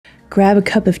Grab a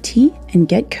cup of tea and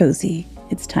get cozy.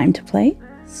 It's time to play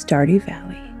Stardew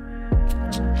Valley.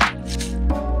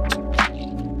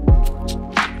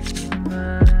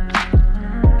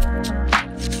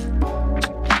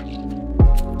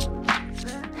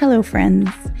 Hello friends.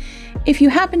 If you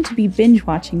happen to be binge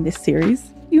watching this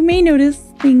series, you may notice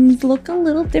things look a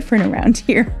little different around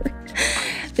here.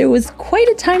 There was quite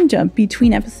a time jump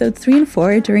between episodes 3 and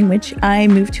 4, during which I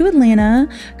moved to Atlanta,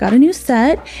 got a new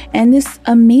set, and this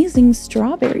amazing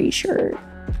strawberry shirt.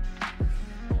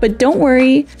 But don't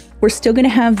worry, we're still going to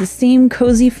have the same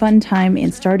cozy fun time in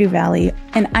Stardew Valley,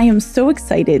 and I am so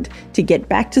excited to get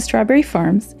back to Strawberry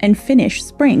Farms and finish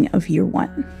spring of year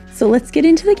 1. So let's get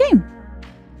into the game.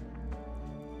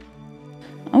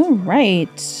 All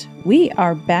right, we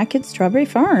are back at Strawberry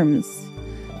Farms.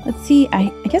 Let's see,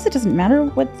 I guess it doesn't matter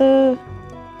what the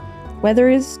weather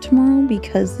is tomorrow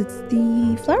because it's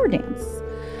the flower dance.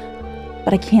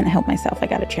 But I can't help myself, I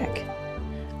gotta check.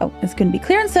 Oh, it's gonna be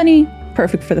clear and sunny,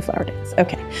 perfect for the flower dance,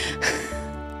 okay.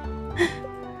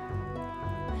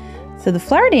 So the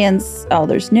flower dance, oh,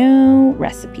 there's no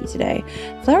recipe today.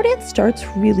 Flower dance starts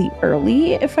really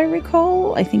early, if I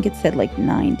recall. I think it said like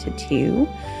 9 to 2.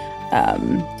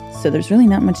 So there's really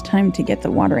not much time to get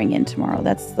the watering in tomorrow.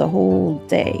 That's the whole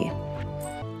day.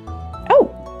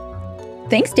 Oh,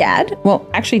 thanks, Dad. Well,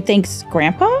 actually, thanks,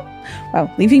 Grandpa.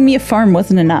 Wow, leaving me a farm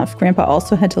wasn't enough. Grandpa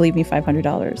also had to leave me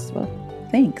 $500. Well,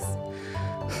 thanks.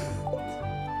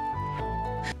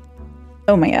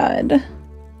 Oh my God.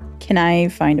 Can I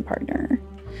find a partner?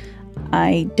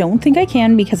 I don't think I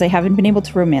can because I haven't been able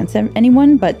to romance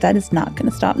anyone, but that is not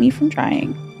going to stop me from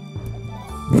trying.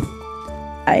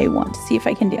 I want to see if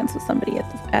I can dance with somebody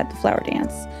at the flower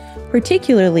dance,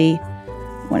 particularly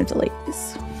one of the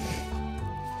ladies.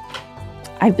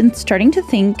 I've been starting to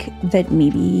think that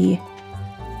maybe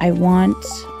I want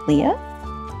Leah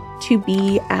to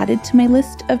be added to my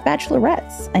list of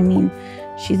bachelorettes. I mean,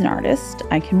 she's an artist.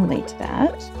 I can relate to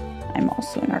that. I'm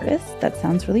also an artist. That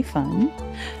sounds really fun.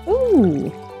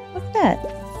 Ooh, look at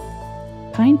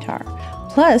that. Pine tar.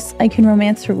 Plus, I can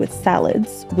romance her with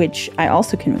salads, which I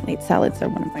also can relate. Salads are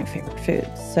one of my favorite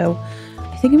foods. So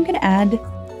I think I'm going to add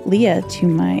Leah to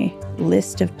my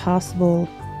list of possible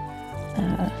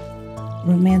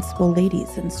romanceable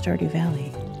ladies in Stardew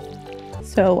Valley.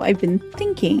 So I've been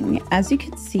thinking, as you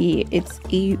can see, it's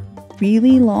a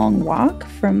really long walk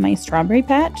from my strawberry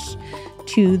patch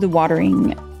to the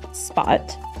watering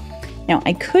spot. Now,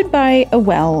 I could buy a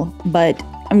well, but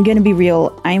I'm going to be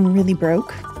real, I'm really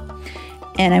broke.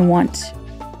 And I want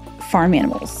farm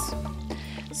animals.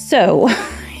 So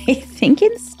I think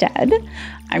instead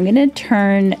I'm going to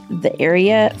turn the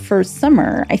area for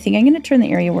summer. I think I'm going to turn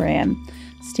the area where I am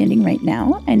standing right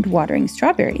now and watering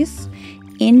strawberries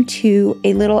into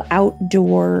a little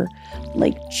outdoor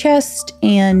like chest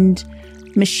and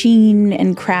machine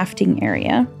and crafting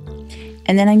area.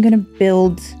 And then I'm going to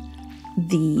build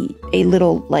a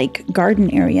little like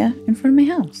garden area in front of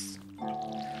my house.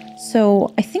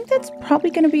 So I think that's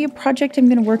probably going to be a project I'm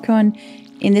going to work on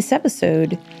in this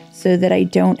episode so that I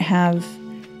don't have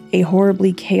a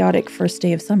horribly chaotic first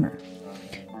day of summer,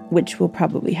 which will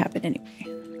probably happen anyway.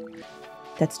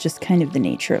 That's just kind of the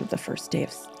nature of the first day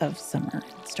of summer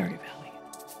in Stardew Valley.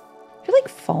 I feel like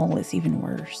fall is even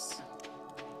worse.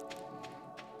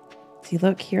 See,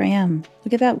 look, here I am.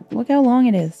 Look at that. Look how long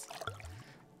it is.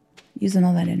 Using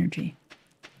all that energy.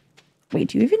 Wait,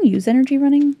 do you even use energy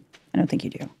running? I don't think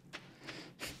you do.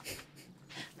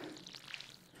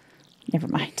 Never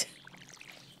mind.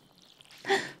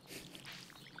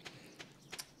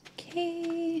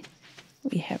 Okay.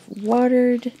 We have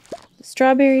watered the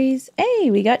strawberries.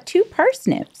 Hey, we got 2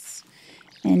 parsnips.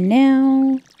 And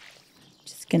now,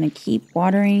 just gonna keep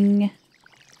watering.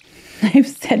 I've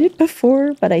said it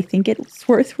before, but I think it's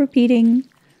worth repeating.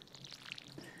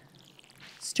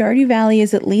 Stardew Valley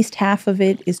is at least half of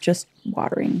it is just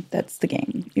watering. That's the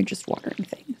game. You're just watering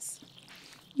things.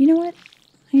 You know what?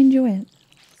 I enjoy it.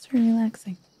 Very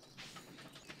relaxing.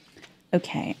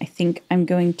 Okay, I think I'm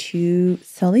going to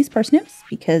sell these parsnips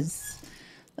because,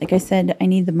 like I said, I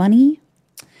need the money.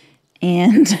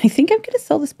 And I think I'm going to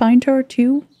sell this pine tar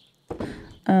too.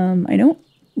 I don't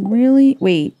really...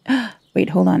 Wait,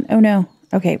 hold on. Oh no.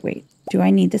 Okay, wait. Do I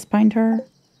need this pine tar?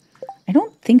 I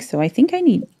don't think so. I think I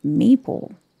need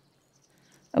maple.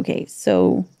 Okay,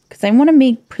 so, because I want to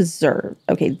make preserve.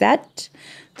 Okay,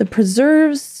 the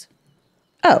preserves...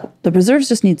 Oh, the preserves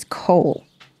just needs coal.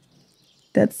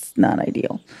 That's not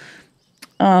ideal.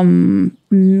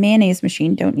 Mayonnaise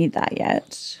machine, don't need that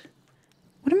yet.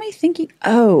 What am I thinking?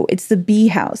 Oh, it's the bee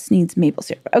house needs maple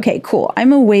syrup. Okay, cool.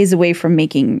 I'm a ways away from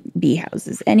making bee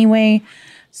houses anyway.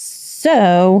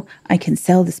 So I can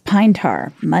sell this pine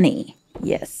tar. Money.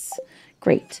 Yes.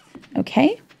 Great.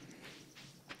 Okay.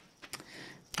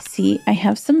 See, I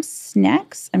have some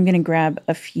snacks. I'm going to grab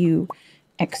a few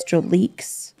extra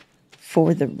leeks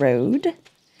for the road.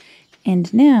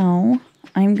 And now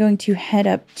I'm going to head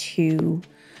up to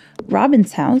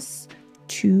Robin's house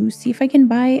to see if I can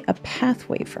buy a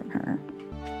pathway from her.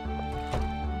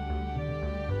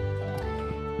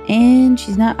 And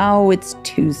she's not, oh, it's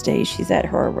Tuesday. She's at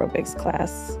her aerobics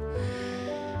class.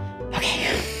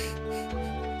 Okay.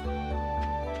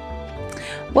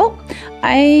 Well,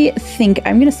 I think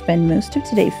I'm going to spend most of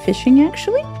today fishing,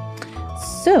 actually.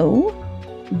 So,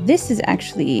 this is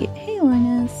actually, hey,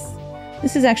 Linus.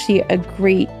 This is actually a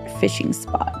great fishing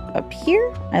spot up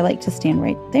here. I like to stand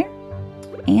right there.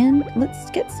 And let's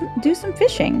do some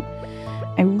fishing.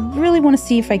 I really want to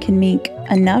see if I can make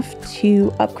enough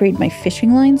to upgrade my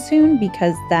fishing line soon,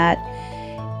 because that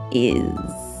is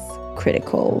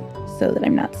critical so that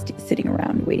I'm not sitting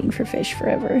around waiting for fish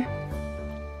forever.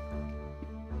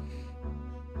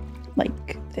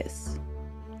 Like this.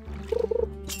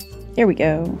 There we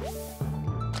go.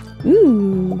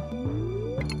 Ooh.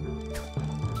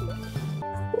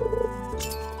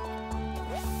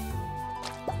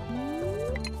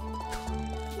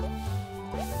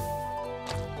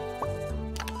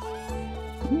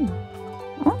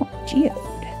 Oh, geode.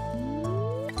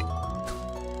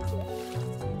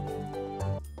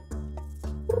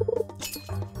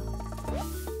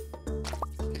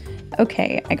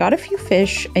 Okay, I got a few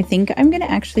fish. I think I'm going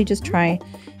to actually just try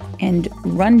and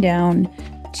run down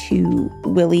to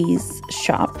Willie's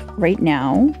shop right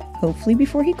now, hopefully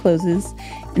before he closes,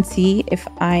 and see if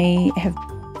I have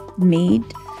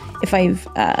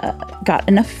got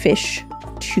enough fish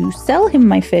to sell him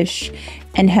my fish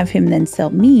and have him then sell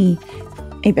me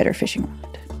a better fishing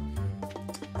rod.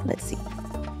 Let's see.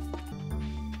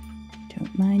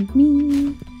 Don't mind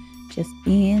me, just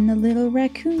being a little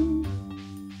raccoon.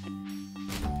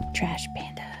 Trash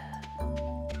panda.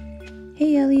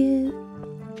 Hey, Elliot.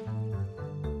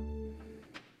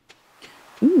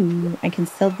 Ooh, I can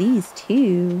sell these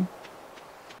too.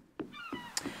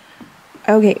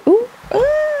 Okay. Ooh,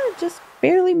 just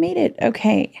barely made it.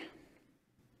 Okay.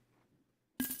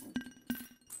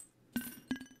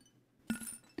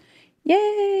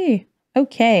 Yay!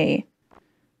 Okay.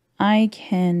 I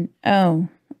can... Oh,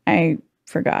 I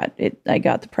forgot. I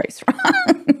got the price wrong.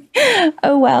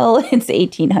 Oh, well, it's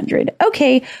 $1,800.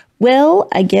 Okay, well,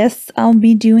 I guess I'll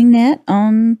be doing that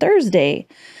on Thursday.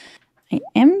 I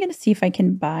am going to see if I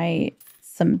can buy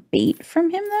some bait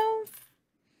from him, though,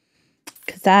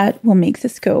 because that will make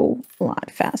this go a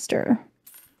lot faster.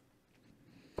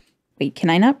 Wait, can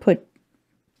I not put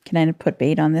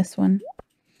bait on this one?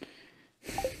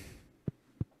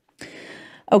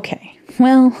 Okay,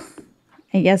 well,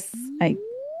 I guess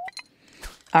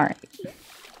all right.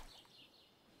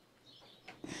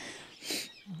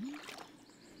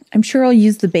 I'm sure I'll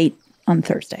use the bait on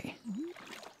Thursday.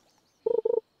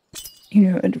 You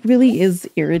know, it really is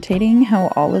irritating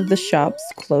how all of the shops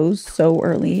close so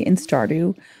early in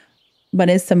Stardew. But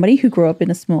as somebody who grew up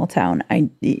in a small town,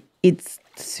 it's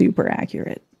super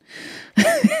accurate.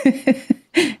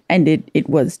 And it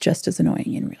was just as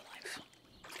annoying in real life.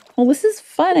 Well, this is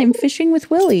fun. I'm fishing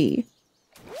with Willie.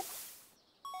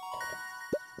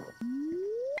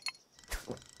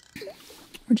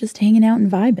 We're just hanging out and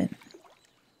vibing.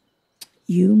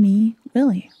 You, me,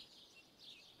 Willie.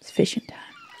 It's fishing time.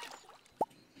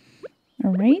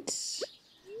 All right.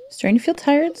 Starting to feel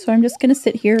tired, so I'm just going to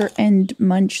sit here and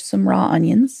munch some raw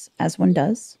onions, as one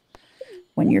does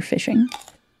when you're fishing.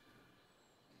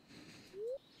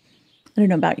 I don't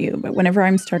know about you, but whenever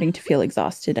I'm starting to feel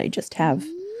exhausted, I just have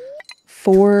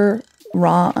 4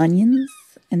 raw onions,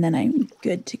 and then I'm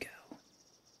good to go.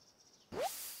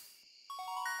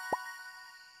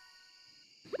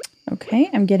 Okay,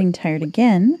 I'm getting tired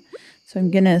again, so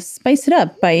I'm going to spice it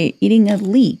up by eating a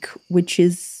leek, which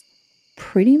is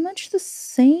pretty much the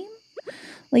same.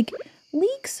 Like,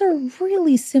 leeks are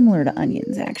really similar to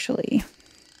onions, actually.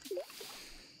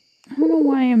 I don't know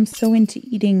why I'm so into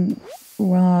eating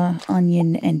raw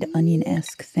onion and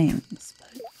onion-esque things,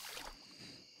 but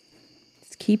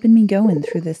it's keeping me going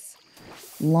through this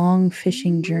long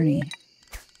fishing journey.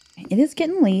 It is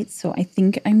getting late, so I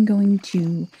think I'm going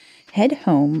to head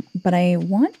home, but I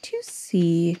want to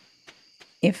see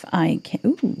if I can...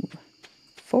 Ooh,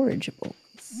 forageables.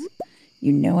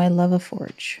 You know I love a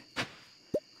forage.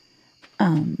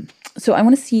 So I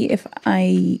want to see if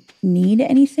I need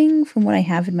anything from what I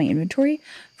have in my inventory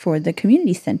for the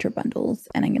community center bundles,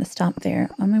 and I'm going to stop there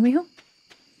on my way home.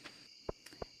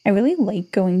 I really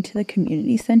like going to the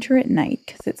community center at night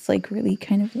because it's like really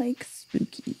kind of like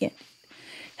spooky. It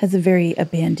has a very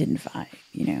abandoned vibe,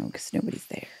 you know, because nobody's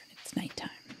there and it's nighttime.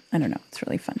 I don't know. It's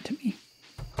really fun to me.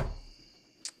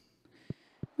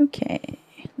 Okay,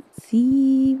 let's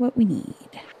see what we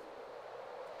need.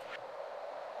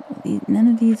 Well, none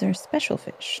of these are special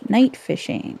fish. Night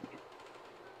fishing.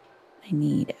 I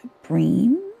need a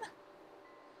bream.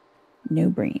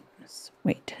 No breams.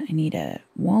 Wait, I need a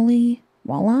walleye,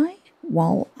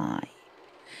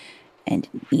 and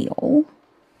an eel.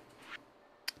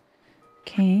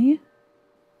 Okay.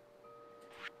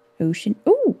 Ocean.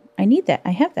 Oh, I need that. I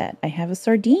have that. I have a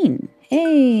sardine.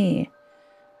 Hey.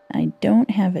 I don't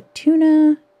have a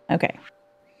tuna. Okay.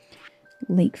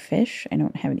 Lake fish. I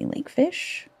don't have any lake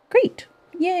fish. Great.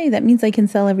 Yay, that means I can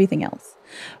sell everything else.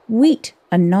 Wait,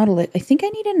 a nautilus. I think I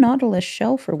need a nautilus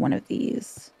shell for one of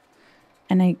these.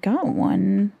 And I got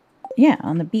one, yeah,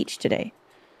 on the beach today.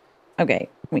 Okay,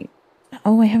 wait.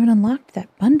 Oh, I haven't unlocked that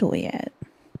bundle yet.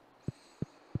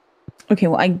 Okay,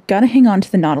 well, I gotta hang on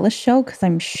to the nautilus shell because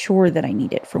I'm sure that I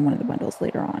need it for one of the bundles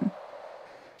later on.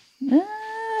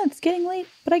 It's getting late,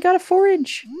 but I gotta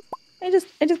forage. I just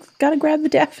gotta grab the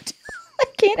daffodil. I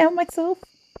can't help myself.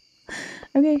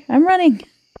 Okay, I'm running.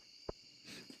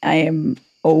 I am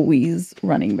always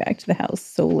running back to the house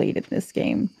so late in this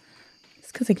game.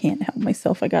 It's because I can't help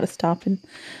myself. I gotta stop and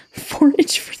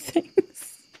forage for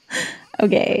things.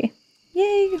 Okay.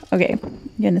 Yay. Okay.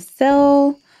 I'm gonna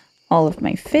sell all of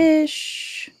my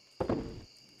fish.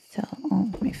 Sell all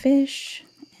of my fish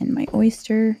and my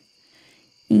oyster.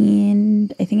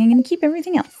 And I think I'm gonna keep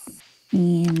everything else.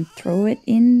 And throw it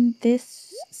in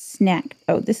this snack.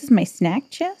 Oh, this is my snack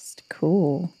chest?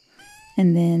 Cool.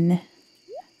 And then,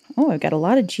 oh, I've got a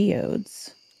lot of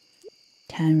geodes.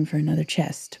 Time for another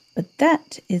chest. But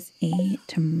that is a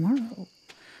tomorrow.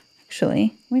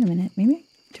 Actually, wait a minute. Maybe,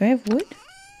 do I have wood?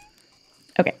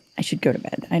 Okay, I should go to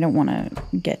bed. I don't want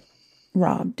to get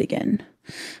robbed again.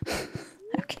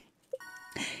 Okay.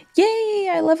 Yay,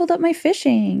 I leveled up my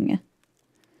fishing.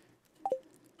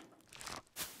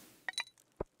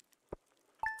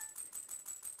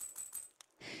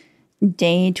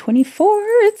 Day 24,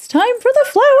 it's time for the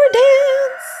flower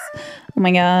dance! Oh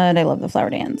my god, I love the flower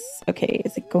dance. Okay,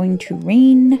 is it going to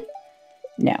rain?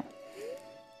 No.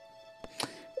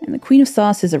 And the Queen of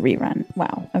Sauce is a rerun.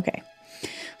 Wow, okay.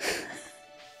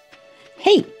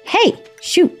 Hey, hey!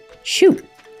 Shoot, shoot!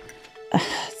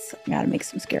 Gotta make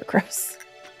some scarecrows.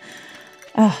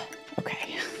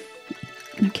 Okay.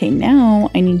 Okay,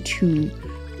 now I need to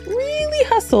really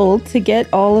hustle to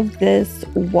get all of this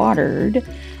watered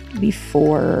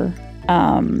before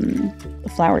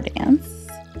the flower dance.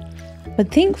 But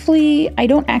thankfully, I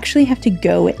don't actually have to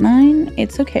go at 9.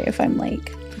 It's okay if I'm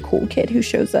like the cool kid who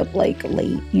shows up like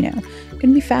late, you know. I'm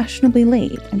gonna be fashionably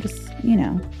late. I'm just, you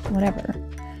know, whatever.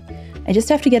 I just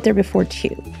have to get there before 2.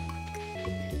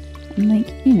 I'm like,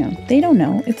 you know, they don't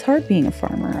know. It's hard being a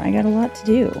farmer. I got a lot to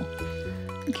do.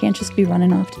 I can't just be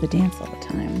running off to the dance all the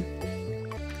time.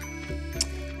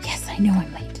 Yes, I know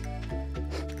I'm late.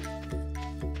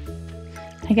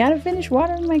 I gotta finish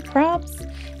watering my crops.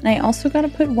 And I also gotta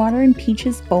put water in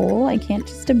Peach's bowl. I can't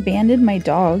just abandon my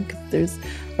dog because there's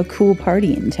a cool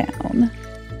party in town.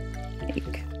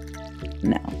 Like,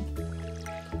 no.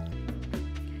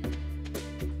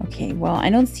 Okay, well, I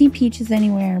don't see Peaches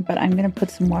anywhere, but I'm gonna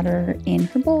put some water in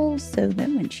her bowl so that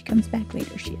when she comes back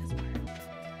later, she has water.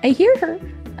 I hear her.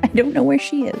 I don't know where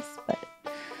she is, but...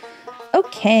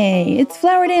 Okay, it's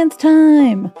flower dance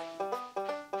time!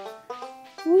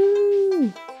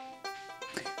 Woo!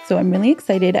 So I'm really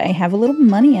excited. I have a little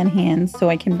money on hand so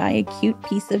I can buy a cute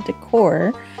piece of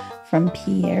decor from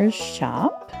Pierre's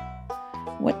shop.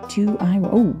 What do I...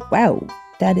 Oh, wow.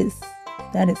 That is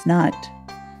not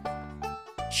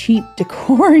cheap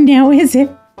decor now, is it?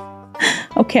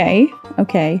 Okay,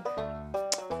 okay.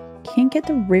 Can't get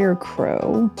the rare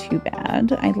crow. Too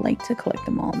bad. I'd like to collect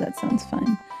them all. That sounds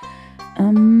fun.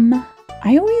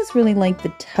 I always really like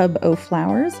the tub o'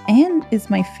 flowers and is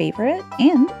my favorite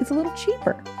and is a little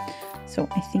cheaper. So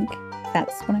I think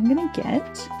that's what I'm gonna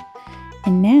get.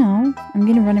 And now I'm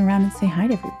gonna run around and say hi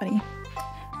to everybody.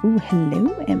 Ooh,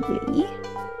 hello, Emily.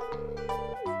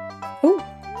 Oh.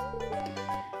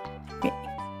 Okay.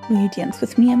 Will you dance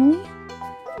with me, Emily?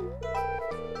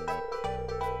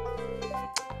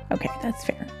 Okay, that's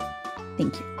fair.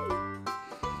 Thank you.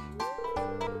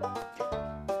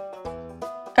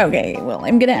 Okay, well,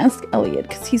 I'm gonna ask Elliot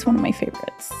because he's one of my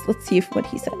favorites. Let's see what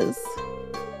he says.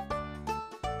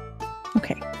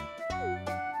 Okay.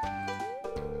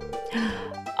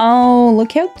 Oh,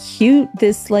 look how cute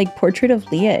this like portrait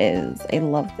of Leah is. I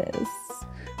love this.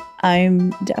 I'm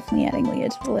definitely adding Leah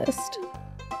to the list.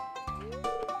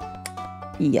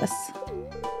 Yes.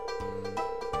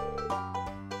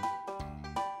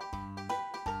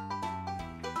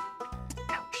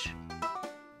 Ouch.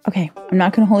 Okay, I'm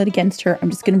not going to hold it against her. I'm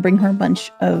just going to bring her a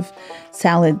bunch of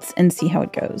salads and see how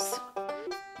it goes.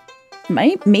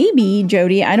 Maybe,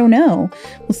 Jody. I don't know.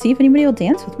 We'll see if anybody will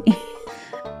dance with me.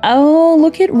 Oh,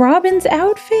 look at Robin's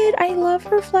outfit. I love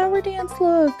her flower dance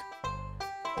look.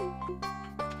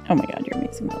 Oh my god, you're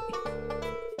amazing, Lily.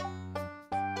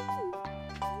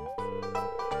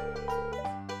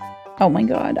 Oh my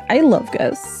god, I love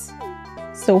Gus.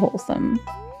 So wholesome.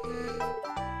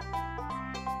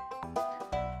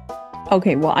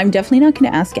 Okay, well, I'm definitely not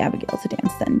going to ask Abigail to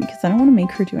dance then, because I don't want to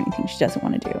make her do anything she doesn't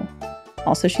want to do.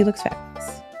 Also, she looks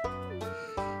fabulous.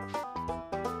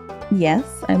 Yes,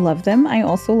 I love them. I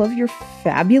also love your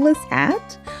fabulous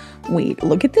hat. Wait,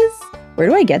 look at this. Where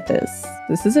do I get this?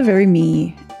 This is a very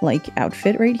me, like,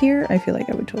 outfit right here. I feel like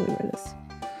I would totally wear this.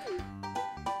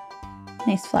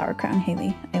 Nice flower crown,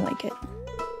 Haley. I like it.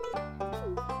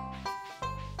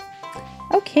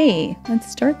 Okay,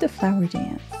 let's start the flower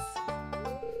dance.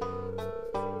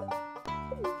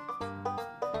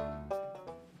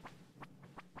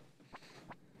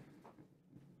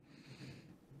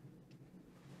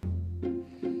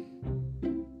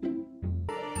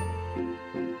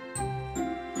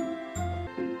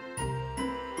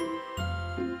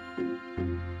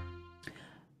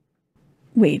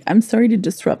 Wait, I'm sorry to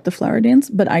disrupt the flower dance,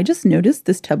 but I just noticed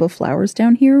this tub of flowers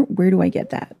down here. Where do I get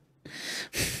that?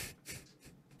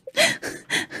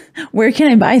 Where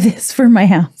can I buy this for my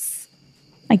house?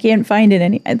 I can't find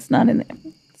it it's not in there.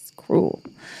 It's cruel.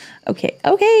 Okay,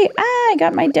 okay. I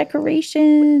got my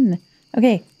decoration.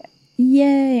 Okay,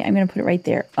 yay. I'm going to put it right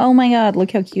there. Oh my god, look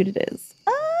how cute it is.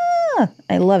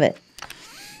 I love it.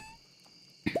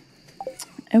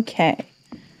 Okay,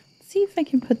 let's see if I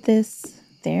can put this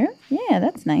there. Yeah,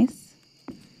 that's nice.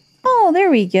 Oh, there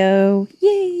we go.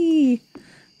 Yay.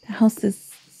 The house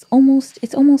is almost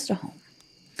a home.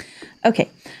 Okay,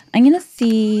 I'm going to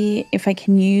see if I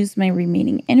can use my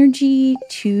remaining energy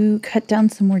to cut down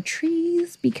some more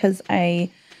trees because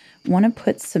I want to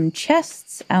put some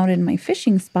chests out in my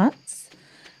fishing spots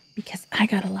because I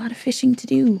got a lot of fishing to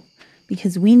do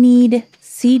because we need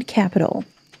seed capital.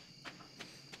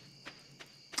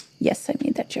 Yes, I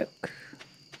made that joke.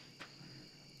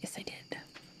 Yes, I did.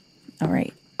 All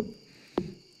right.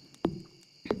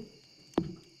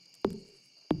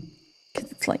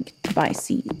 Because it's like to buy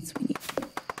seeds, we need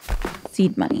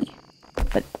seed money.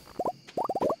 But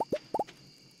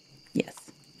yes.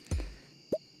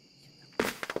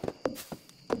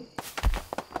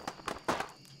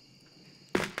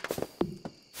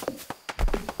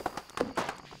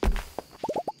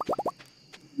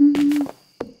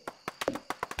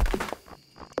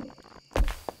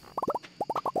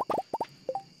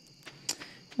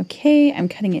 Okay, I'm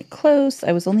cutting it close.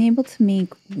 I was only able to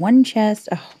make one chest.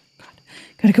 Oh, God.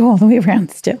 Gotta go all the way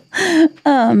around still.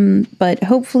 But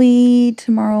hopefully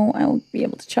tomorrow I'll be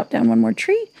able to chop down one more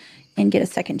tree and get a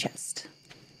second chest.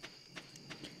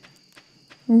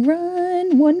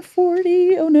 Run,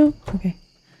 140. Oh, no. Okay.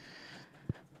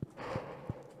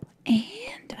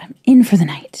 And I'm in for the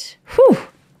night. Whew.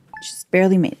 Just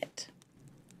barely made it.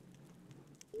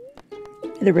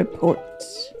 The report.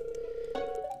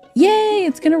 Yay,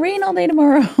 it's gonna rain all day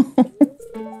tomorrow.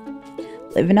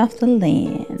 Living off the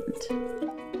land.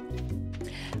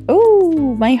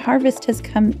 Oh, my harvest has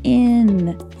come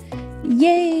in.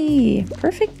 Yay,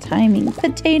 perfect timing.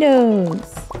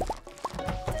 Potatoes.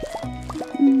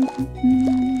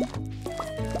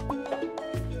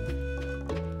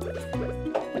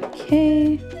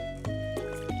 Okay.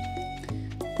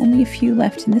 Only a few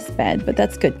left in this bed, but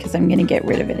that's good because I'm gonna get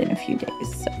rid of it in a few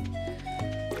days. So.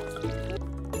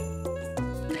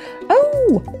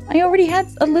 I already had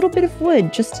a little bit of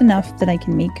wood, just enough that I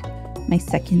can make my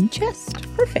second chest.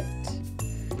 Perfect.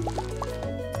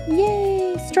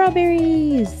 Yay,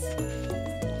 strawberries.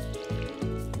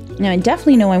 Now, I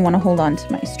definitely know I want to hold on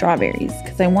to my strawberries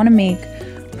because I want to make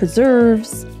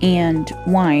preserves and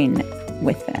wine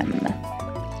with them.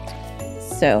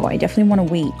 So I definitely want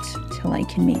to wait till I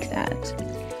can make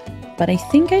that. But I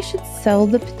think I should sell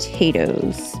the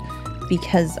potatoes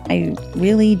because I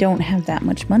really don't have that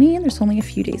much money and there's only a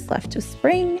few days left of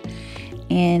spring.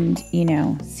 And, you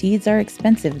know, seeds are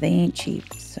expensive. They ain't cheap.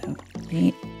 So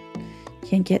you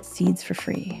can't get seeds for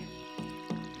free.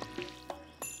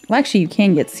 Well, actually, you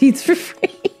can get seeds for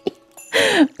free,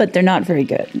 but they're not very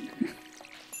good.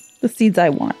 The seeds I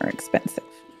want are expensive.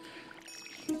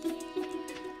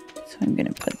 So I'm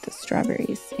going to put the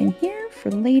strawberries in here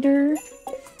for later.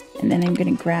 And then I'm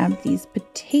going to grab these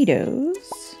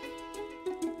potatoes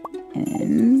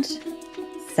and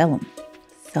sell them.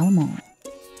 Sell them all.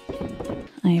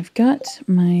 I've got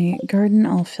my garden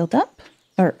all filled up.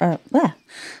 I've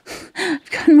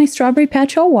got my strawberry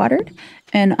patch all watered.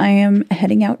 And I am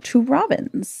heading out to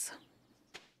Robin's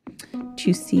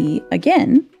to see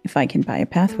again if I can buy a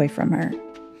pathway from her.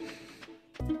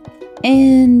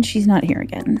 And she's not here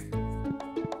again.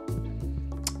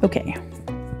 Okay.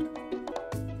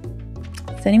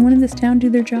 Does anyone in this town do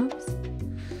their jobs?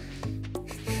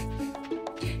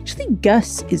 Actually,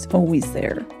 Gus is always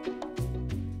there.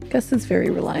 Gus is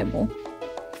very reliable.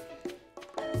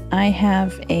 I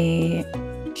have a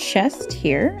chest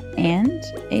here and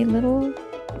a little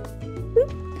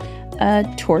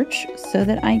torch so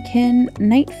that I can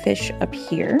night fish up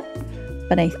here.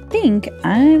 But I think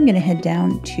I'm going to head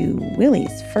down to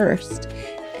Willie's first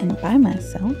and buy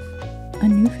myself a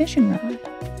new fishing rod.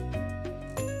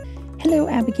 Hello,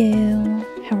 Abigail.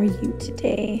 How are you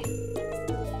today?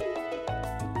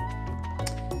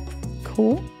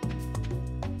 Cool.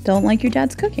 Don't like your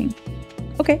dad's cooking.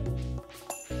 Okay.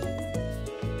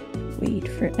 Wait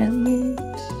for Elliot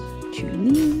to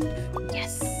leave.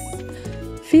 Yes.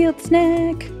 Field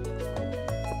snack.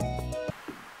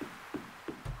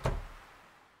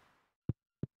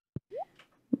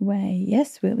 Why,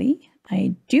 yes, Willie.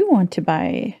 I do want to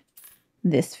buy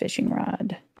this fishing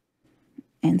rod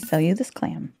and sell you this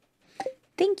clam.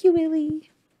 Thank you, Willie.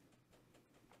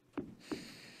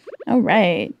 All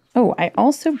right. Oh, I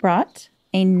also brought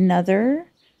another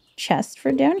chest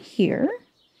for down here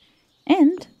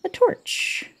and a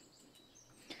torch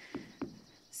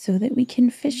so that we can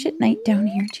fish at night down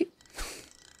here too.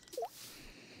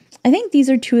 I think these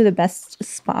are two of the best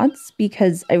spots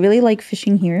because I really like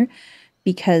fishing here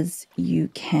because you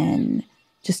can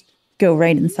just go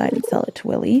right inside and sell it to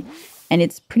Willie. And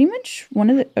it's pretty much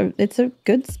it's a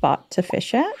good spot to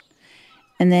fish at.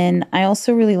 And then I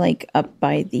also really like up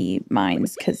by the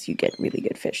mines because you get really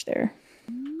good fish there.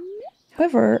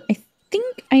 However, I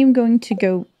think I am going to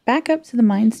go back up to the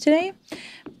mines today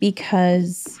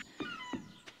because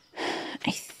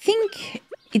I think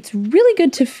it's really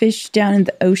good to fish down in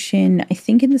the ocean. I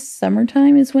think in the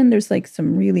summertime is when there's like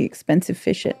some really expensive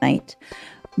fish at night.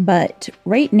 But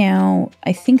right now,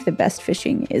 I think the best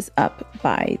fishing is up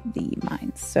by the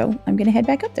mines. So I'm going to head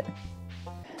back up there.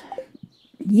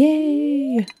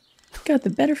 Yay! Got the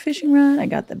better fishing rod. I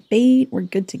got the bait. We're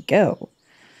good to go.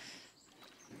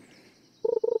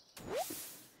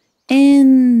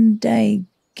 And I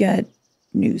got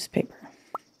newspaper.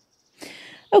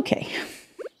 Okay.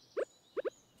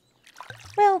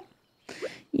 Well,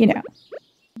 you know,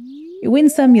 you win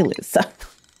some, you lose some.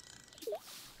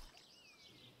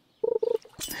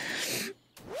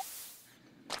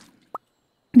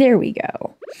 There we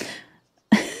go.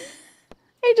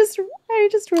 I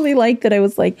just really like that. I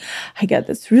was like, I got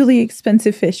this really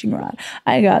expensive fishing rod.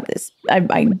 I got this.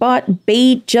 I bought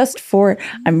bait just for,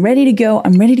 I'm ready to go.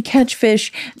 I'm ready to catch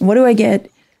fish. And what do I get?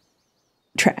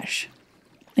 Trash.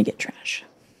 I get trash.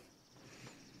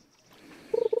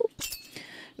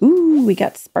 Ooh, we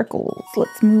got sparkles.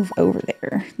 Let's move over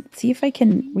there. Let's see if I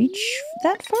can reach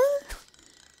that far.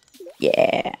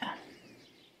 Yeah.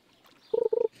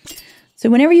 So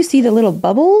whenever you see the little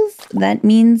bubbles, that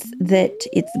means that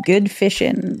it's good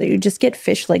fishing. You just get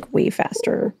fish like way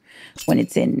faster when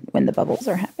the bubbles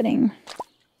are happening.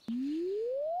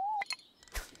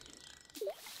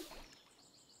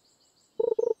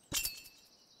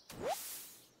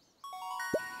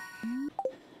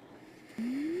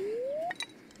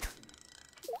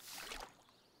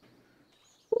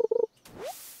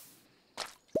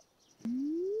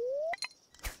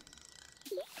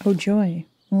 Oh joy.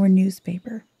 More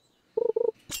newspaper.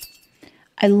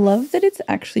 I love that it's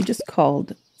actually just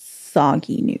called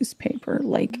soggy newspaper.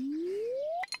 Like,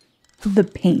 the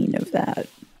pain of that.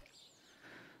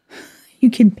 You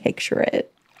can picture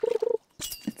it.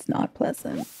 It's not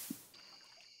pleasant.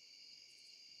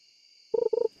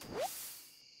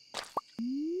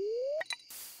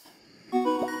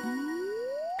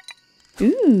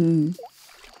 Ooh.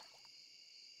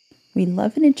 We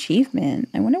love an achievement.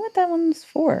 I wonder what that one's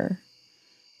for.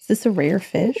 Is this a rare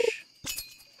fish?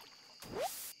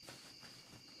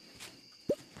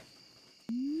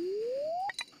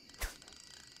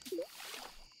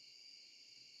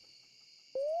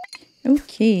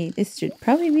 Okay, this should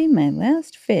probably be my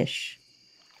last fish.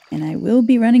 And I will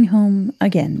be running home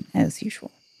again, as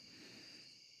usual.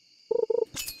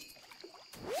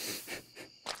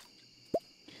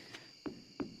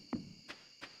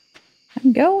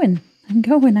 I'm going.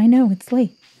 I know, it's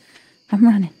late. I'm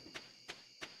running.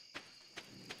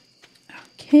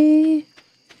 Okay,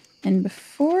 And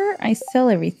before I sell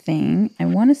everything, I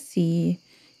want to see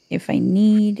if I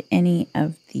need any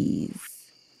of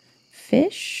these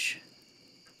fish.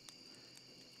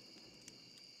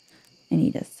 I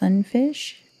need a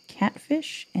sunfish,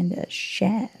 catfish, and a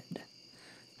shad.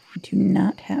 I do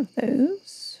not have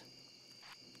those.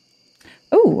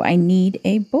 Oh, I need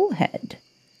a bullhead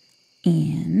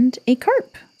and a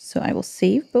carp. So I will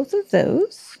save both of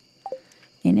those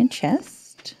in a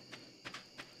chest.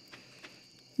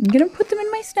 I'm going to put them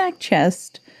in my snack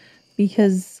chest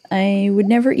because I would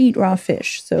never eat raw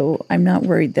fish, so I'm not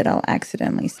worried that I'll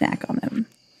accidentally snack on them.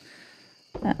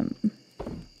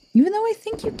 Even though I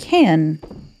think you can,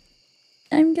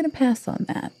 I'm going to pass on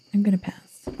that. I'm going to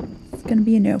pass. It's going to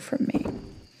be a no from me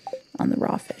on the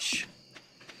raw fish.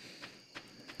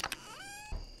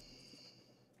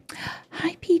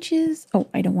 Hi, Peaches. Oh,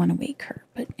 I don't want to wake her,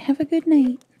 but have a good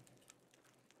night.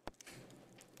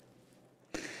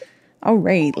 All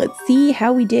right, let's see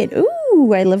how we did.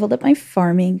 Ooh, I leveled up my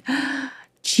farming.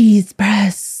 Cheese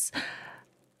press.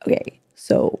 Okay,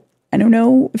 so I don't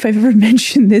know if I've ever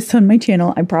mentioned this on my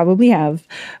channel. I probably have.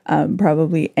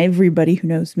 Probably everybody who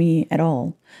knows me at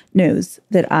all knows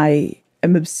that I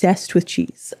am obsessed with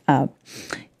cheese.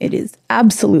 It is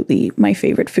absolutely my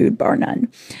favorite food, bar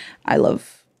none. I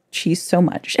love cheese so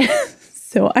much.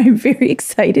 So I'm very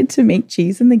excited to make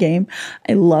cheese in the game.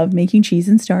 I love making cheese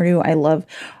in Stardew. I love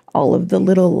all of the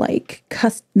little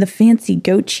the fancy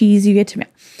goat cheese you get to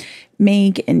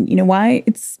make. And you know why?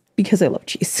 It's because I love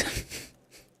cheese.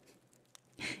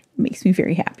 It makes me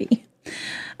very happy.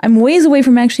 I'm ways away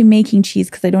from actually making cheese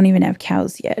because I don't even have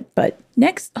cows yet. But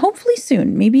next, hopefully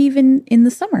soon, maybe even in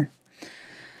the summer.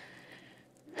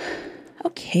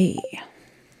 Okay.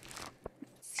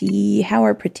 See how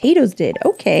our potatoes did.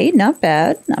 Okay, not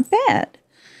bad, not bad.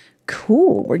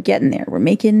 Cool, we're getting there. We're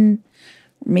making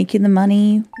the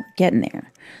money. We're getting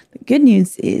there. The good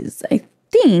news is I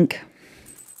think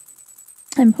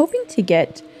I'm hoping to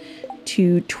get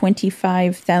to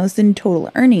 25,000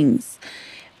 total earnings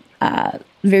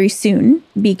very soon,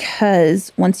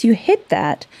 because once you hit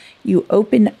that, you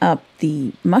open up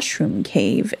the mushroom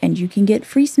cave and you can get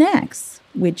free snacks,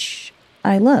 which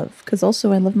I love, because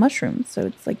also I love mushrooms. So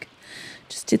it's like,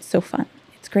 it's so fun.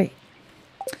 It's great.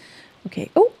 Okay.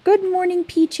 Oh, good morning,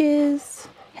 Peaches.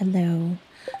 Hello.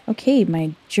 Okay,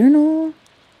 my journal.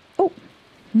 Oh,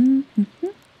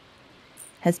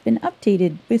 has been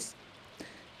updated with.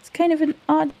 It's kind of an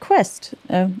odd quest.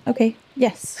 Okay.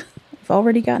 Yes, I've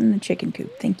already gotten the chicken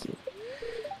coop. Thank you.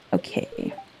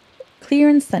 Okay. Clear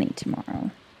and sunny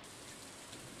tomorrow.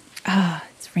 Ah,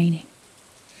 it's raining.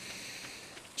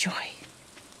 Joy.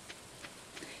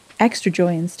 Extra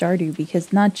joy in Stardew,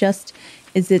 because not just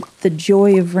is it the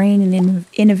joy of rain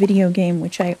in a video game,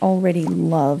 which I already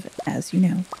love, as you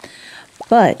know,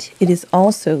 but it is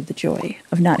also the joy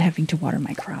of not having to water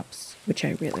my crops, which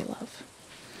I really love.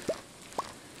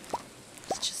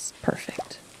 It's just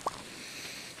perfect.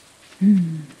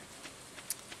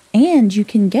 And you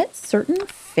can get certain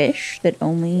fish that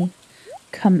only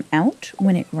come out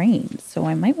when it rains, so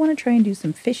I might want to try and do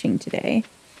some fishing today.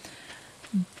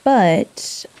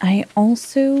 But I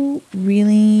also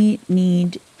really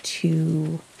need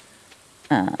to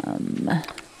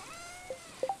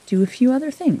do a few other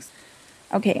things.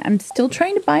 Okay, I'm still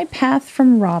trying to buy Path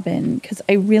from Robin because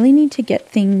I really need to get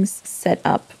things set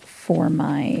up for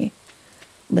my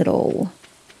little,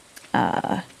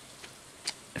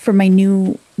 for my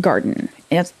new garden.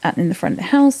 It's out in the front of the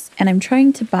house, and I'm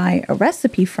trying to buy a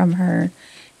recipe from her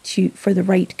for the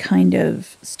right kind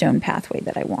of stone pathway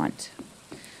that I want.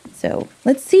 So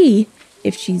let's see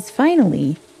if she's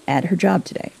finally at her job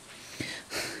today.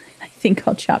 I think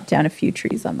I'll chop down a few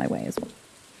trees on my way as well.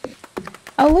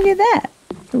 Oh, look at that.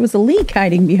 There was a leek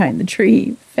hiding behind the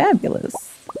tree. Fabulous.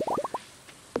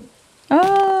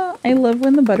 Oh, I love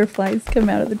when the butterflies come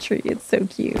out of the tree. It's so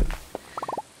cute.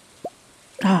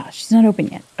 Ah, she's not open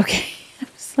yet. Okay. I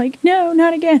was like, no,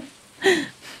 not again.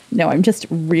 No, I'm just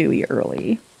really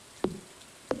early.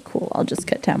 Cool. I'll just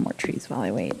cut down more trees while I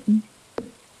wait.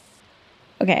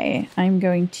 Okay, I'm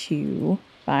going to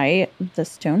buy the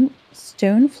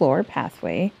stone floor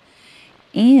pathway,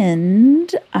 and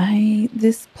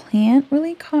this plant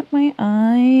really caught my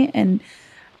eye, and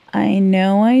I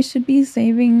know I should be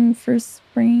saving for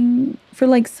spring, for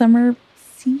like summer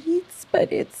seeds,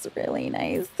 but it's really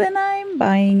nice and I'm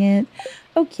buying it.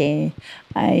 Okay,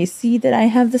 I see that I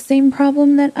have the same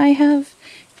problem that I have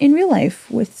in real life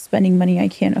with spending money I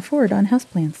can't afford on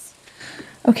houseplants.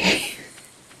 Okay.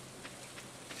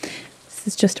 This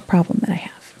is just a problem that I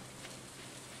have.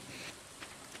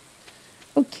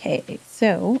 Okay,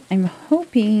 so I'm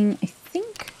hoping, I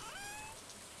think,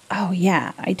 oh, Oh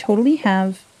yeah, I totally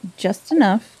have just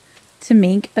enough to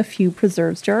make a few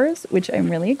preserves jars, which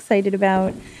I'm really excited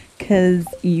about because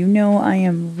you know I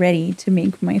am ready to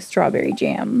make my strawberry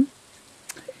jam.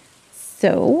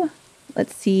 So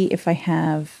let's see if I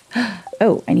have,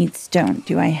 oh, I need stone.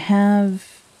 Do I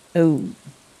have, oh,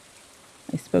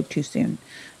 I spoke too soon.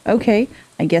 Okay,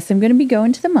 I guess I'm going to be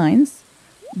going to the mines,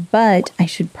 but I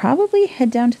should probably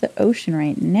head down to the ocean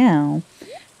right now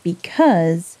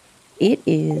because it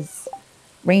is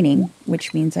raining,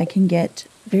 which means I can get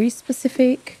very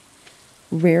specific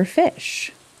rare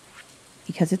fish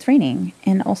because it's raining.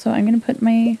 And also I'm going to put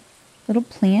my little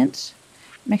plant,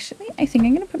 actually, I think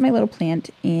I'm going to put my little plant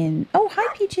in, oh,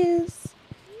 hi, Peaches.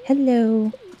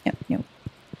 Hello. No, no.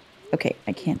 Okay,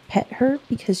 I can't pet her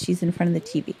because she's in front of the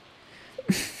TV.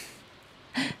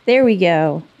 There we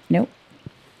go. Nope.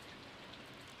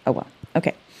 Oh, well.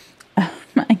 Okay.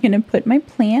 I'm going to put my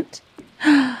plant.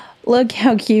 Look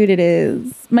how cute it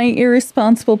is. My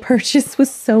irresponsible purchase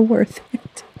was so worth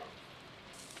it.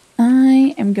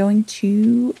 I am going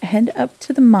to head up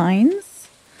to the mines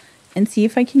and see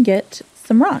if I can get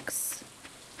some rocks.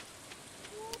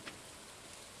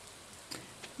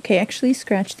 Okay, actually,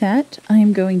 scratch that. I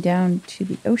am going down to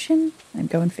the ocean. I'm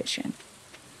going fishing.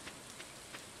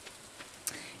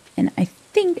 And I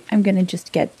think I'm going to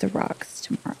just get the rocks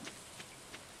tomorrow.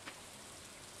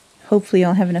 Hopefully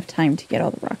I'll have enough time to get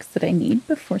all the rocks that I need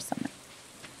before summer.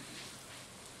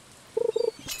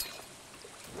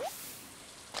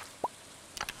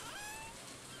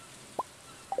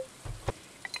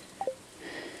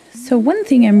 So one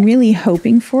thing I'm really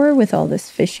hoping for with all this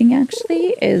fishing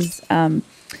actually is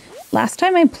last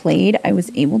time I played, I was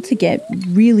able to get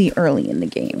really early in the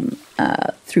game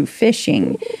through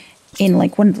fishing. In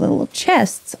like one of the little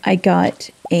chests, I got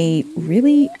a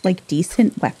really like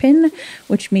decent weapon,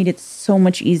 which made it so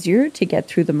much easier to get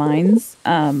through the mines.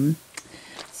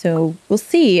 So we'll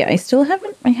see. I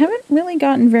haven't really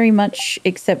gotten very much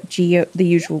except the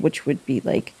usual, which would be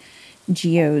like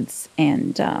geodes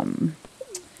and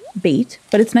bait.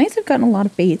 But it's nice I've gotten a lot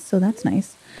of bait, so that's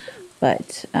nice.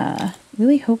 But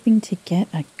really hoping to get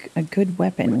a good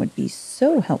weapon would be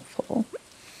so helpful.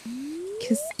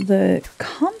 Because the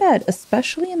combat,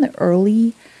 especially in the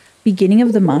early beginning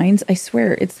of the mines, I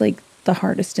swear it's like the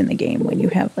hardest in the game when you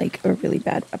have like a really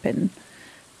bad weapon.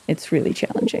 It's really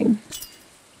challenging.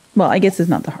 Well, I guess it's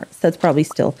not the hardest. That's probably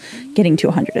still getting to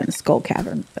 100 in the skull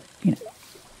cavern, but you know.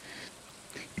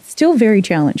 It's still very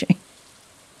challenging.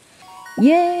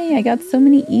 Yay, I got so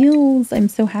many eels. I'm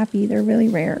so happy. They're really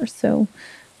rare. So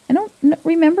I don't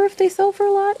remember if they sell for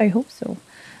a lot. I hope so.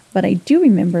 But I do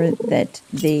remember that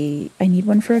I need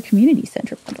one for a community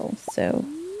center bundle. So,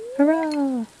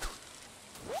 hurrah!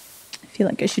 I feel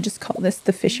like I should just call this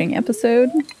the fishing episode.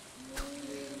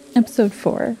 Episode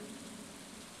 4.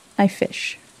 I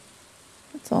fish.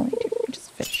 That's all I do. I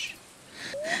just fish.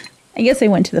 I guess I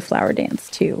went to the flower dance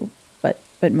too, but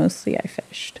mostly I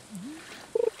fished.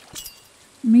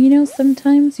 You know,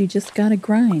 sometimes you just gotta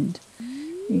grind.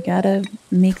 You gotta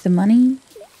make the money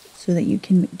so that you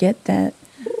can get that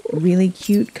really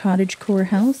cute cottagecore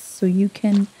house so you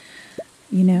can,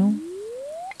 you know,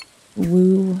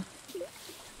 woo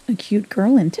a cute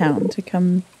girl in town to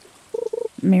come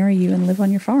marry you and live on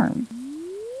your farm.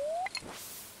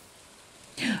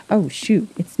 Oh shoot,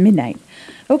 it's midnight.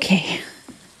 Okay.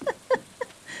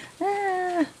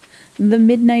 The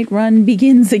midnight run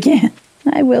begins again.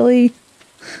 Hi, Willie.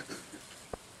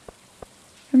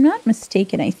 If I'm not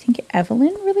mistaken, I think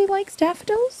Evelyn really likes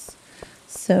daffodils.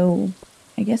 So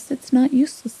I guess it's not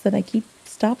useless that I keep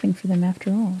stopping for them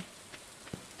after all.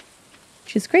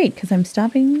 Which is great, because I'm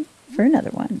stopping for another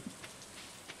one.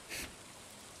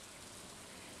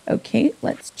 Okay,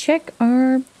 let's check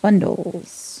our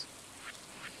bundles.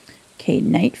 Okay,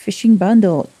 night fishing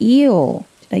bundle. Eel.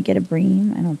 Did I get a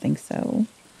bream? I don't think so.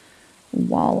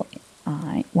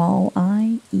 Walleye.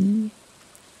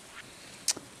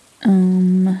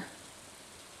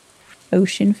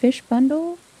 Ocean fish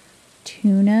bundle.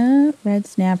 Tuna, red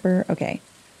snapper. Okay,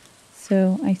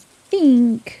 so I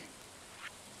think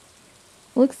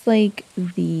looks like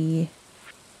the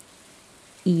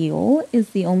eel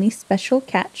is the only special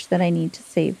catch that I need to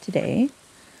save today.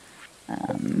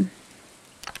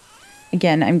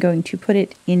 Again, I'm going to put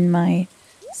it in my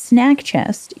snack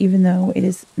chest, even though it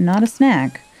is not a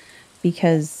snack,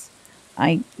 because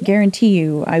I guarantee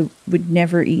you I would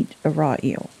never eat a raw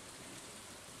eel.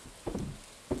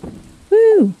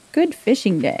 Woo! Good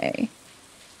fishing day.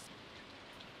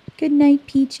 Good night,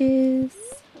 Peaches.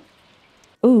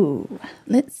 Ooh,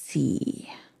 let's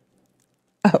see.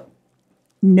 Oh,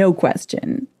 no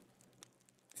question.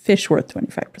 Fish worth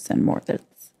 25% more.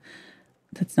 That's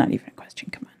That's not even a question.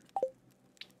 Come on.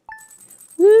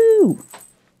 Woo!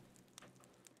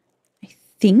 I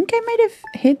think I might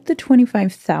have hit the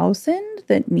 25,000.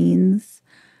 That means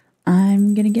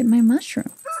I'm going to get my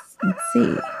mushrooms. Let's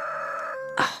see.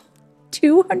 Oh,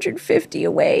 250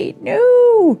 away.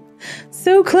 No!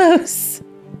 So close.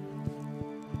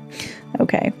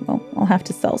 Okay, well, I'll have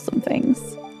to sell some things.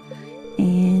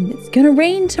 And it's going to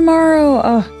rain tomorrow.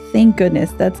 Oh, thank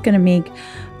goodness. That's going to make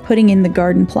putting in the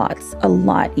garden plots a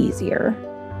lot easier.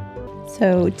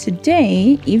 So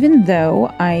today, even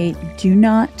though I do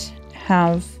not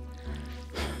have...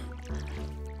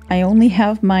 I only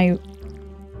have my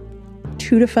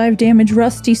 2 to 5 damage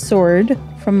rusty sword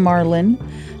from Marlin.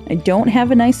 I don't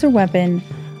have a nicer weapon.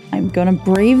 I'm gonna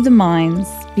brave the mines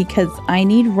because I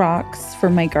need rocks for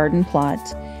my garden plot.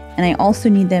 And I also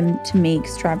need them to make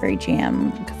strawberry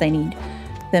jam because I need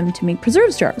them to make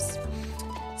preserves jars.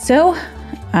 So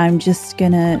I'm just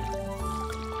gonna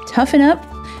toughen up,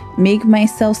 make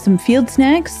myself some field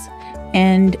snacks,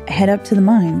 and head up to the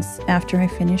mines after I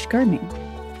finish gardening.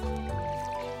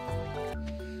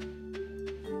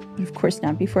 But of course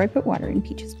not before I put water in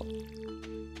Peach's bowl.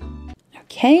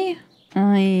 Okay,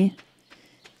 I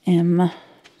am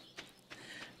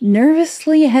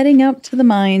nervously heading up to the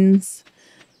mines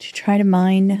to try to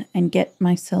mine and get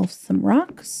myself some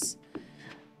rocks.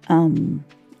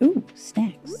 Ooh,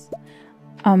 snacks.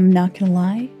 I'm not gonna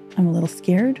lie, I'm a little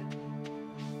scared.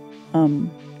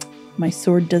 My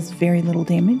sword does very little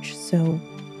damage, so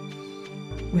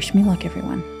wish me luck,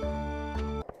 everyone.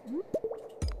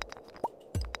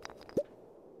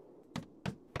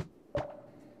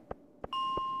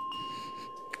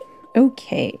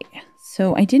 Okay,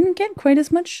 so I didn't get quite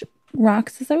as much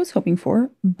rocks as I was hoping for,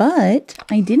 but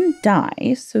I didn't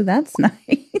die, so that's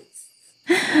nice.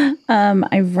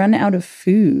 I've run out of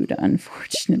food,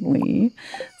 unfortunately,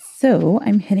 so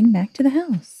I'm heading back to the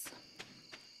house.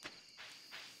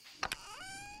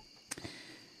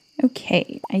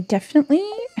 Okay, I definitely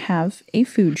have a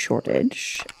food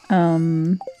shortage.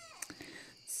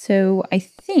 So I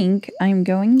think I'm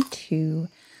going to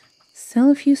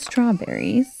sell a few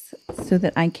strawberries so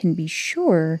that I can be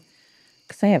sure,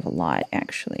 because I have a lot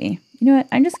actually. You know what?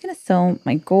 I'm just going to sell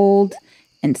my gold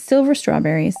and silver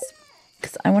strawberries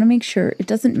because I want to make sure it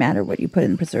doesn't matter what you put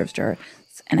in the preserves jar.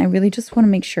 And I really just want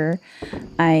to make sure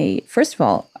I, first of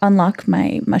all, unlock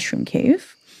my mushroom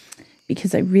cave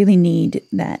because I really need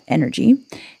that energy.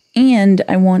 And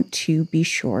I want to be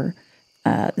sure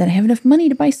that I have enough money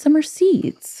to buy summer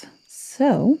seeds.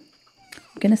 So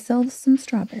I'm going to sell some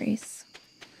strawberries.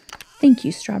 Thank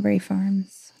you, Strawberry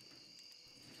Farms.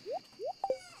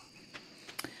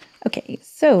 Okay,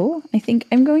 so I think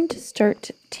I'm going to start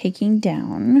taking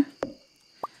down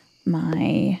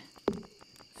my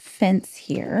fence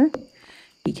here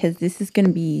because this is going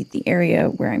to be the area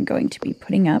where I'm going to be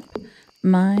putting up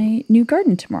my new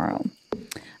garden tomorrow.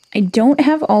 I don't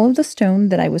have all of the stone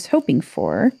that I was hoping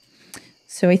for,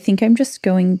 so I think I'm just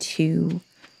going to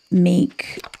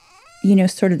make, you know,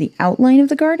 sort of the outline of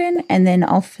the garden, and then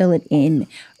I'll fill it in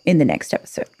the next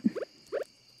episode.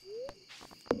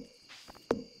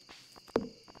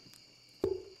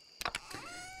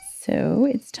 So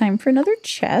it's time for another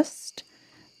chest.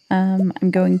 I'm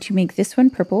going to make this one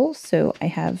purple, so I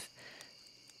have,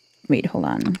 wait, hold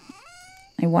on.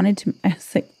 I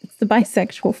was like, it's the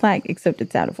bisexual flag, except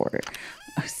it's out of order.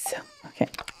 Oh, so, okay.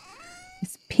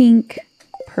 It's pink,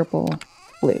 purple,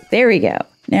 blue. There we go.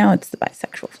 Now it's the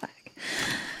bisexual flag.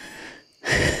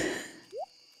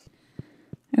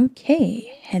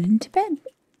 Okay, heading to bed.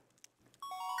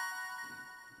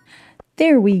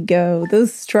 There we go.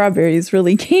 Those strawberries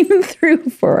really came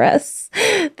through for us.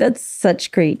 That's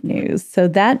such great news. So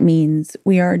that means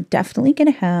we are definitely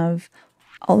going to have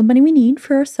all the money we need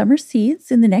for our summer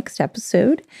seeds in the next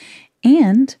episode.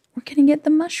 And we're going to get the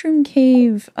mushroom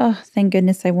cave. Oh, thank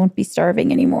goodness I won't be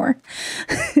starving anymore.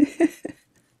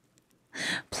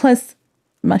 Plus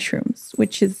mushrooms,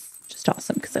 which is just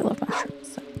awesome because I love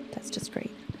mushrooms. So that's just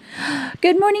great.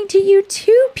 Good morning to you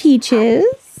too,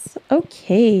 Peaches.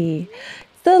 Okay.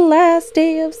 It's the last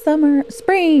day of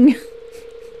spring.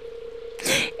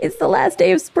 It's the last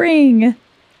day of spring.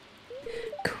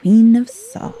 Queen of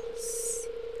Sauce.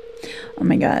 Oh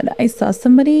my God. I saw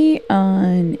somebody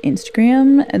on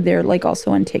Instagram, they're like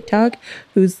also on TikTok,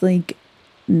 who's like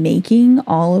making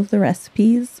all of the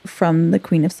recipes from the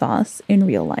Queen of Sauce in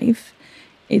real life.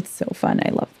 It's so fun. I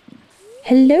love them.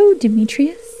 Hello,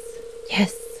 Demetrius.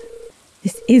 Yes,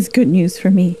 this is good news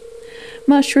for me.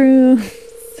 Mushrooms.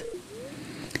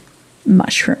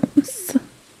 Mushrooms.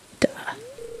 Duh.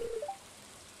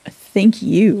 Thank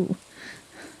you.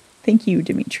 Thank you,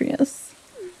 Demetrius.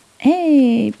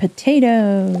 Hey,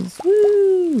 potatoes.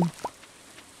 Woo!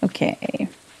 Okay.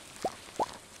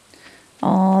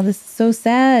 Oh, this is so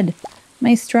sad.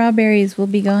 My strawberries will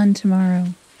be gone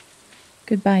tomorrow.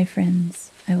 Goodbye, friends.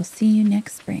 I will see you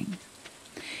next spring.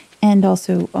 And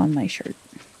also on my shirt.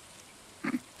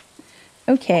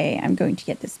 Okay, I'm going to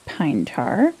get this pine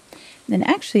tar. Then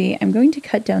actually, I'm going to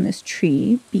cut down this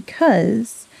tree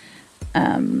because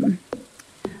I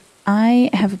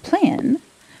have a plan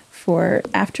for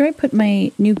after I put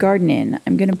my new garden in,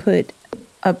 I'm going to put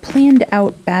a planned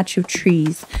out batch of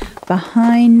trees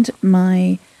behind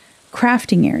my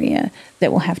crafting area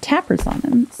that will have tappers on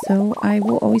them. So I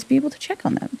will always be able to check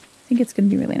on them. I think it's going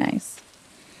to be really nice.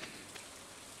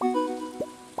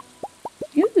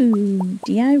 Ooh,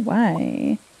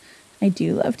 DIY. I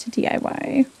do love to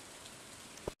DIY.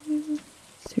 2,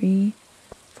 3,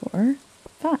 4,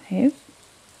 5.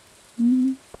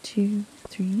 1, 2,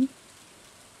 3,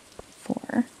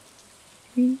 4.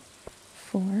 3,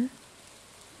 4,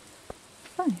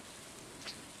 5.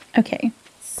 Okay,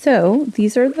 so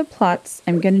these are the plots.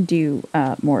 I'm going to do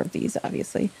more of these,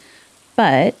 obviously.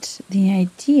 But the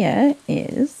idea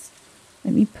is,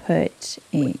 let me put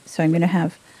so I'm going to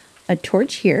have a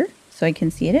torch here so I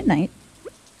can see it at night.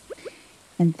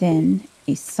 And then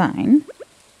a sign.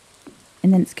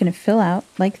 And then it's going to fill out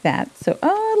like that. So,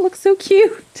 oh, it looks so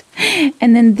cute.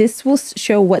 And then this will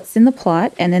show what's in the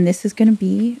plot. And then this is going to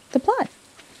be the plot.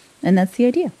 And that's the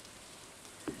idea.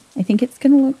 I think it's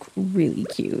going to look really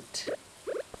cute.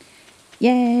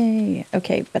 Yay.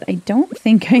 Okay, but I don't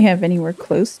think I have anywhere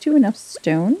close to enough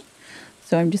stone.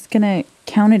 So I'm just going to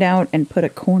count it out and put a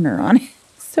corner on it.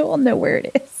 So I'll know where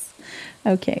it is.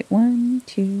 Okay, 1,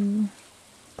 2,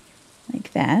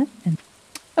 like that. And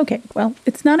okay, well,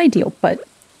 it's not ideal, but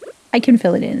I can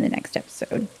fill it in the next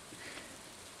episode.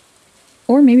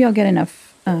 Or maybe I'll get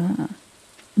enough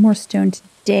more stone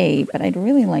today, but I'd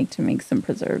really like to make some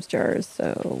preserves jars,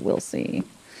 so we'll see.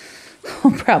 I'll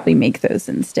probably make those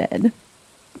instead.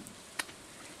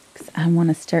 Because I want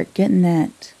to start getting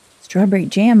that strawberry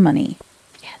jam money.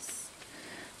 Yes.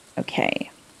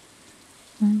 Okay.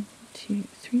 1, 2,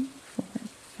 3, 4,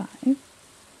 5.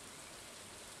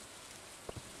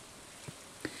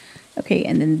 Okay,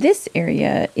 and then this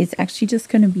area is actually just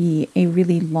going to be a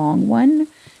really long one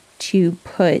to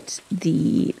put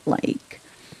the, like,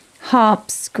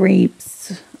 hops,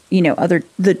 grapes, you know,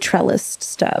 the trellised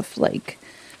stuff, like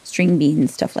string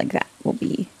beans, stuff like that will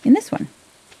be in this one.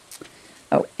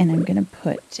 Oh, and I'm going to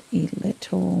put a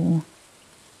little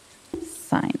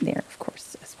sign there, of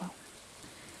course, as well.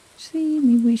 Actually,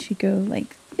 maybe we should go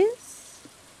like this.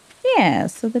 Yeah,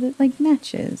 so that it, like,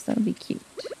 matches. That'll be cute.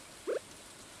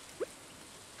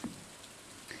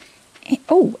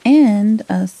 Oh, and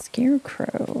a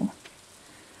scarecrow.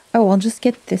 Oh, I'll just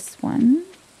get this one.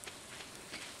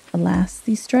 Alas,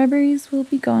 these strawberries will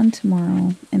be gone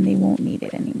tomorrow, and they won't need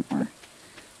it anymore.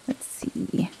 Let's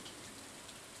see.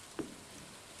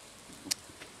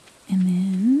 And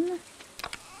then,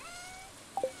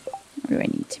 what do I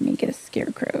need to make it a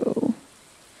scarecrow?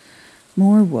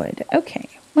 More wood. Okay,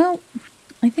 well,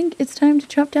 I think it's time to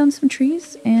chop down some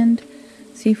trees and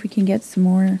see if we can get some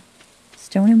more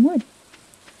stone and wood.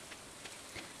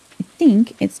 I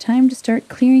think it's time to start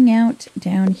clearing out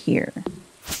down here.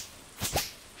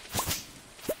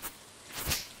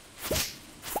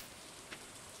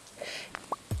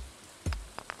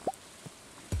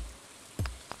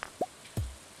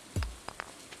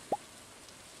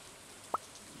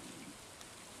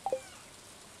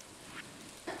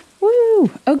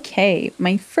 Woo! Okay,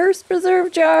 my first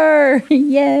preserve jar!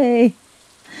 Yay!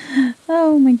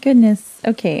 Oh my goodness.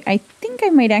 Okay, I think I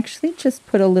might actually just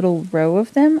put a little row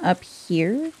of them up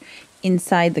here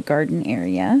inside the garden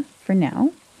area for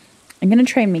now. I'm going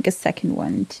to try and make a second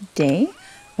one today,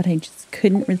 but I just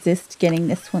couldn't resist getting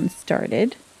this one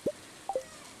started.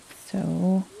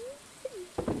 So,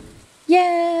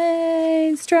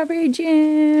 yay! Strawberry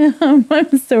jam!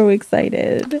 I'm so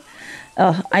excited.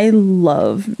 I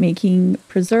love making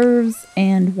preserves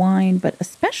and wine, but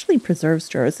especially preserves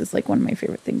jars is like one of my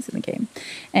favorite things in the game.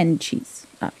 And cheese,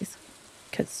 obviously,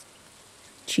 because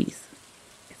cheese.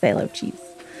 Because I love cheese.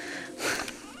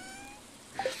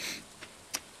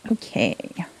 Okay.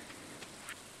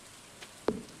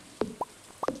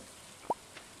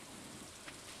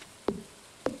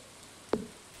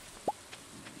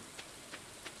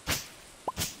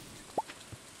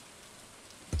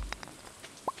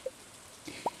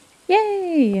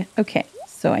 Yay! Okay,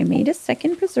 so I made a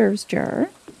second preserves jar.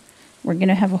 We're going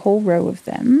to have a whole row of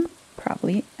them,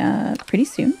 probably pretty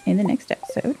soon in the next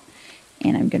episode.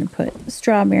 And I'm going to put a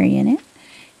strawberry in it.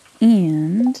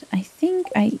 And I think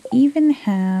I even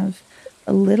have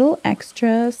a little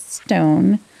extra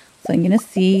stone. So I'm going to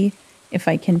see if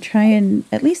I can try and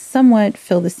at least somewhat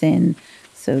fill this in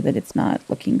so that it's not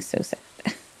looking so sad.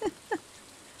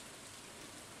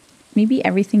 Maybe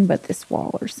everything but this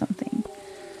wall or something.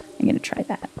 I'm going to try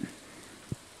that.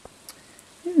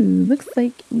 Ooh, looks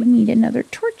like we need another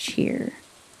torch here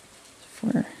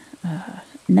for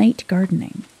night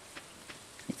gardening.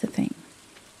 It's a thing.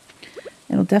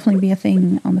 It'll definitely be a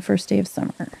thing on the first day of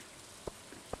summer.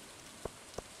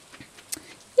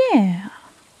 Yeah.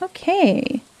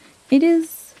 Okay. It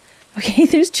is. Okay,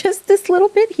 there's just this little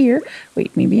bit here.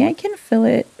 Wait, maybe I can fill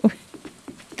it.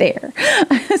 There.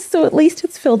 So at least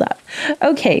it's filled up.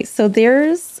 Okay, so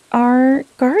there's our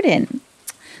garden.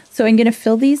 So I'm going to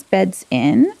fill these beds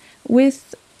in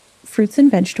with fruits and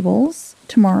vegetables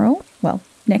tomorrow. Well,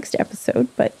 next episode,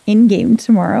 but in-game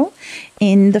tomorrow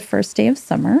in the first day of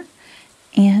summer.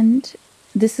 And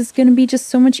this is going to be just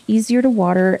so much easier to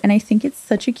water. And I think it's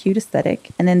such a cute aesthetic.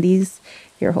 And then these,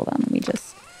 here, hold on. Let me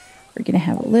just, we're going to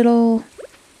have a little,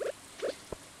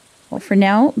 well, for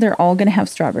now, they're all going to have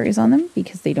strawberries on them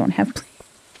because they don't have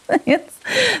plants.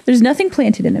 There's nothing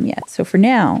planted in them yet. So for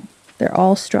now, they're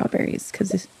all strawberries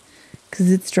because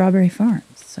it's Strawberry Farms.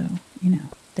 So, you know,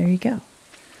 there you go.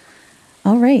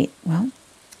 All right. Well,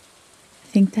 I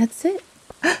think that's it.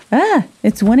 Ah,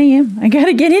 it's 1 a.m. I got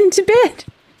to get into bed.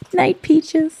 Night,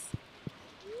 Peaches.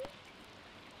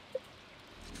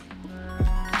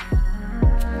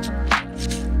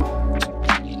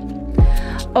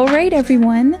 All right,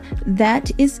 everyone. That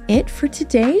is it for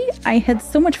today. I had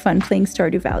so much fun playing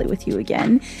Stardew Valley with you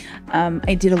again.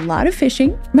 I did a lot of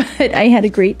fishing, but I had a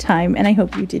great time, and I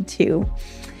hope you did too.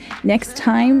 Next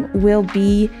time, we'll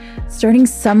be starting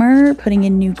summer, putting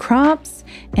in new crops,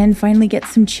 and finally get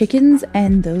some chickens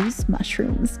and those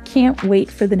mushrooms. Can't wait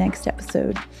for the next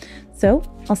episode. So,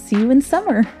 I'll see you in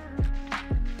summer.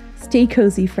 Stay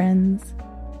cozy, friends.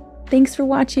 Thanks for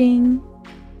watching.